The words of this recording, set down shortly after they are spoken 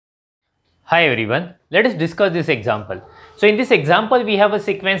Hi everyone, let us discuss this example. So in this example, we have a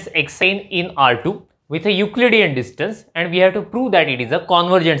sequence xn in R2 with a Euclidean distance and we have to prove that it is a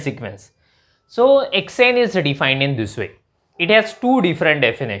convergent sequence. So xn is defined in this way. It has two different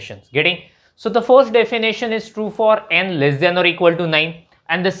definitions. Getting? So the first definition is true for n less than or equal to 9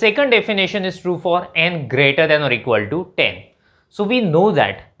 and the second definition is true for n greater than or equal to 10. So we know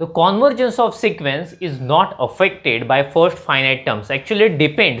that the convergence of sequence is not affected by first finite terms. Actually, it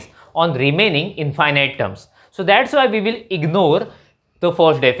depends on remaining infinite terms. So that's why we will ignore the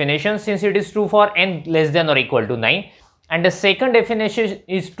first definition since it is true for n less than or equal to 9 and the second definition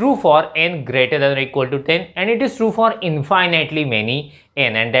is true for n greater than or equal to 10 and it is true for infinitely many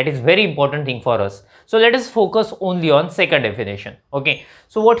n, and that is very important thing for us. So let us focus only on second definition. Okay,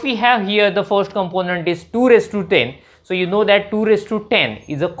 so what we have here, the first component is 2 raised to 10. So you know that 2 raised to 10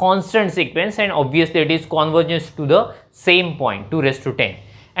 is a constant sequence and obviously it is convergent to the same point 2 raised to 10.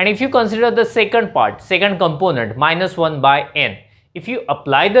 And if you consider the second part, second component minus 1 by n, if you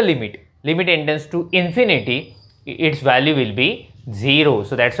apply the limit n tends to infinity, its value will be 0.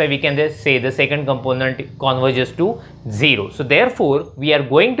 So that's why we can just say the second component converges to 0. So therefore, we are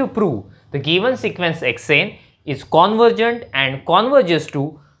going to prove the given sequence xn is convergent and converges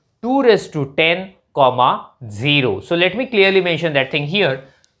to 2 raised to 10 comma 0. So let me clearly mention that thing here.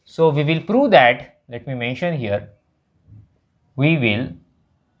 So we will prove that, let me mention here, we will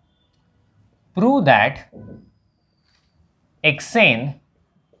prove that xn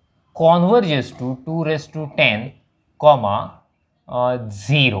converges to 2 raised to 10 comma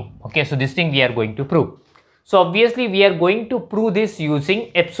 0. Okay, so this thing we are going to prove. So obviously we are going to prove this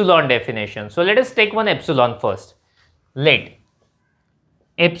using epsilon definition. So let us take one epsilon first. Let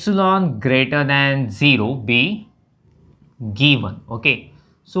epsilon greater than 0 be given. Okay,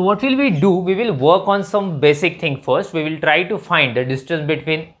 so what will we do? We will work on some basic thing first. We will try to find the distance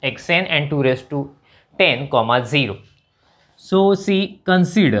between xn and 2 raised to 10 comma 0. So see,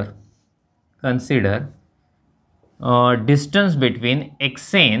 consider distance between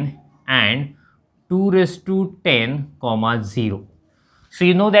xn and 2 raised to 10 comma 0. So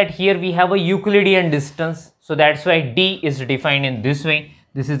you know that here we have a Euclidean distance. So that's why d is defined in this way.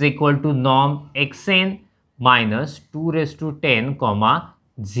 This is equal to norm xn minus 2 raised to 10 comma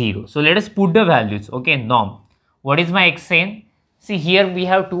 0. So let us put the values. Okay, norm. What is my xn? See, here we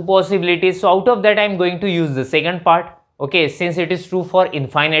have two possibilities. So out of that I am going to use the second part. Okay, since it is true for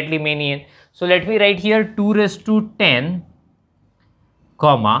infinitely many n. So let me write here 2 raised to 10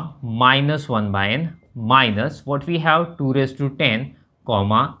 comma minus 1 by n minus what we have 2 raised to 10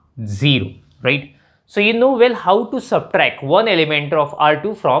 comma 0, right? So you know well how to subtract one element of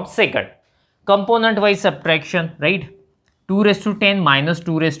R2 from second. Component wise subtraction, right? 2 raised to 10 minus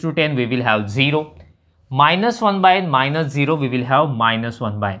 2 raised to 10 we will have 0. Minus 1 by n minus 0 we will have minus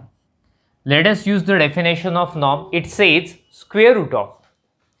 1 by n. Let us use the definition of norm. It says square root of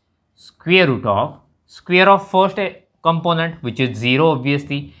square of first component, which is 0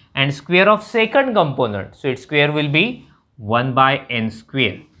 obviously, and square of second component. So its square will be 1 by n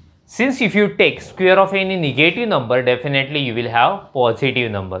square. Since if you take square of any negative number, definitely you will have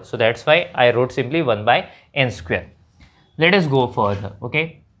positive number. So that's why I wrote simply 1 by n square. Let us go further.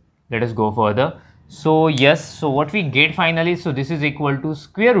 Okay, let us go further. So yes, so what we get finally, so this is equal to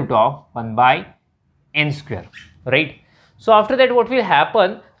square root of 1 by n square, right? So after that what will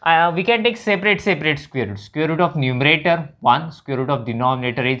happen, we can take separate square root. Square root of numerator 1, square root of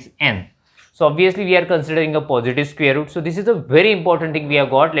denominator is n. So obviously we are considering a positive square root. So this is a very important thing we have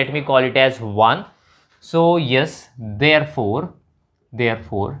got. Let me call it as 1. So yes, therefore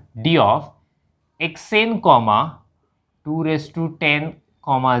d of xn comma 2 raised to 10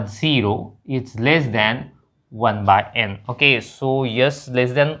 comma 0 is less than 1 by n. Okay, so yes,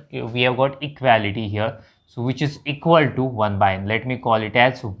 less than, we have got equality here. So which is equal to 1 by n. Let me call it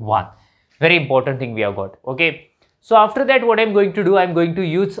as 1. Very important thing we have got. Okay. So after that what I am going to do, I am going to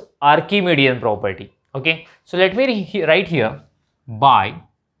use Archimedean property. Okay. So let me write here by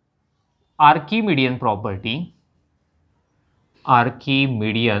Archimedean property.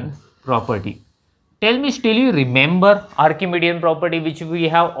 Tell me, still you remember Archimedean property which we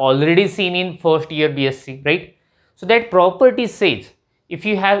have already seen in first year BSc, right? So that property says if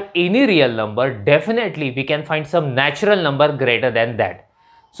you have any real number, definitely we can find some natural number greater than that.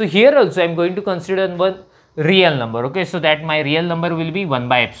 So here also I am going to consider one real number. Okay, so that my real number will be 1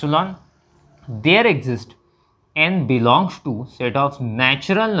 by epsilon. There exists n belongs to set of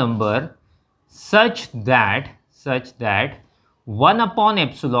natural number such that 1 upon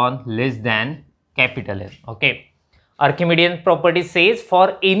epsilon less than capital N. Okay, Archimedean property says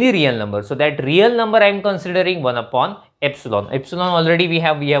for any real number. So that real number I am considering 1 upon epsilon. Epsilon already we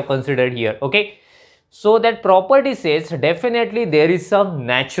have considered here. Okay, so that property says definitely there is some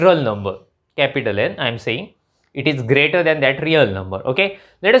natural number, capital N, I am saying it is greater than that real number. Okay,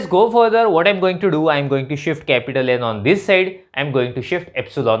 let us go further. What I'm going to do, I'm going to shift capital N on this side, I'm going to shift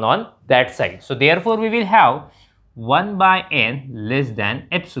epsilon on that side. So therefore we will have 1 by n less than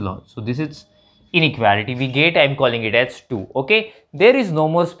epsilon. So this is inequality we get, I'm calling it as 2. Okay, there is no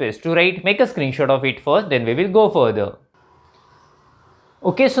more space to write. Make a screenshot of it first, then we will go further.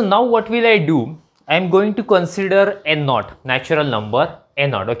 Okay, so now what will I do? I am going to consider n naught, natural number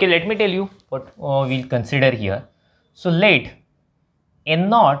n naught. Okay, let me tell you what we'll consider here. So let n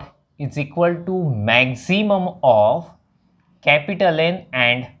naught is equal to maximum of capital N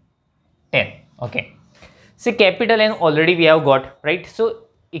and 10. Okay, see capital N already we have got, right? So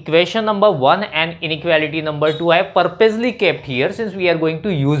equation number 1 and inequality number 2 I have purposely kept here since we are going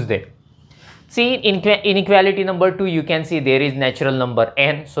to use them. See, in inequality number 2 you can see there is natural number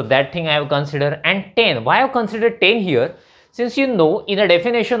n, so that thing I have considered, and 10. Why I have considered 10 here? Since you know in a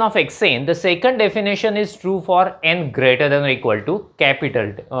definition of xn, the second definition is true for n greater than or equal to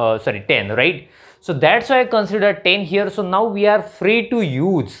capital 10, right? So that's why I considered 10 here. So now we are free to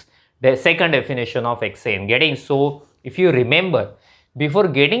use the second definition of xn. Getting? So if you remember, before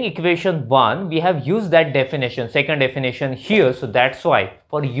getting equation 1 we have used that definition, second definition here. So that's why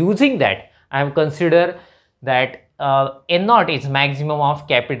for using that I have considered that n naught is maximum of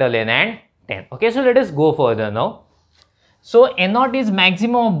capital N and 10. Okay, so let us go further now. So n naught is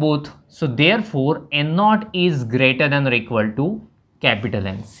maximum of both, so therefore n naught is greater than or equal to capital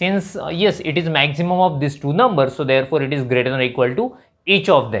N. Since yes, it is maximum of these two numbers, so therefore it is greater than or equal to each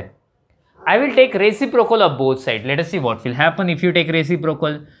of them. I will take reciprocal of both sides. Let us see what will happen if you take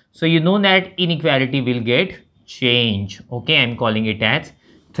reciprocal. So you know that inequality will get change. Okay, I am calling it as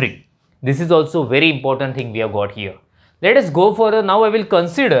 3. This is also very important thing we have got here. Let us go further. Now I will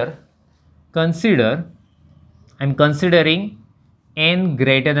consider I am considering n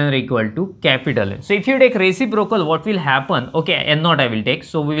greater than or equal to capital N. So if you take reciprocal, what will happen? Okay, n naught I will take.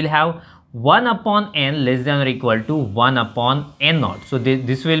 So we will have 1 upon n less than or equal to 1 upon n naught. So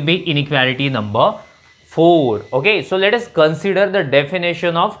this will be inequality number 4. Okay, so let us consider the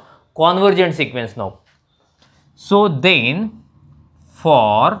definition of convergent sequence now. So then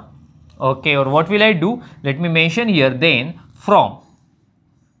for, okay, or what will I do? Let me mention here, then from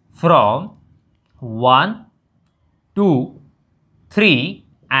 1, 2, 3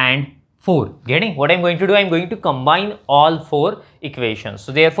 and 4. Getting? What I am going to do? I am going to combine all 4 equations.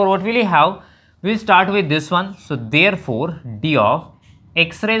 So therefore what will we have? We will start with this one. So therefore d of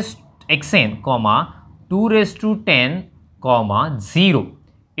xn comma 2 raised to 10 comma 0,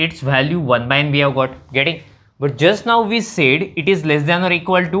 its value 1 by n we have got. Getting? But just now we said it is less than or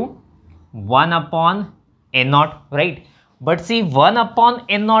equal to 1 upon n naught, right? But see, 1 upon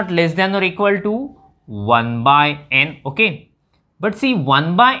n naught less than or equal to 1 by n. Okay, but see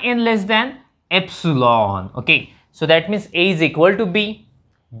 1 by n less than epsilon. Okay, so that means a is equal to b,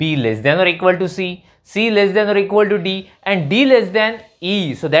 b less than or equal to c, c less than or equal to d, and d less than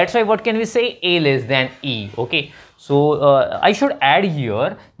e. So that's why what can we say? A less than e. Okay, so I should add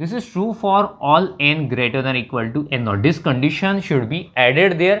here, this is true for all n greater than or equal to n naught. This condition should be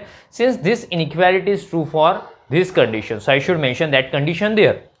added there since this inequality is true for this condition. So I should mention that condition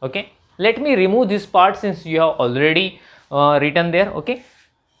there. Okay, let me remove this part since you have already written there. Okay,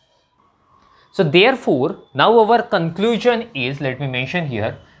 so therefore now our conclusion is, let me mention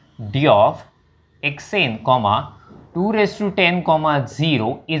here, d of xn comma 2 raised to 10 comma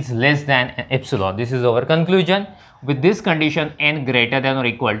 0 is less than epsilon. This is our conclusion with this condition n greater than or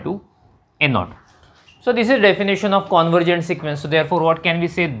equal to n naught. So this is definition of convergent sequence. So therefore what can we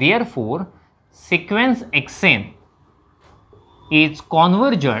say? Therefore sequence xn is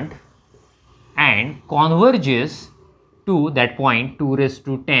convergent and converges to that point 2 raised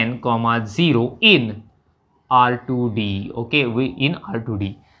to 10 comma 0 in R2D. Okay, in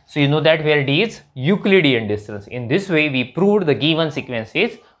R2D. So you know that where D is Euclidean distance. In this way we proved the given sequence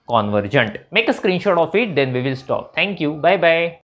is convergent. Make a screenshot of it, then we will stop. Thank you. Bye bye.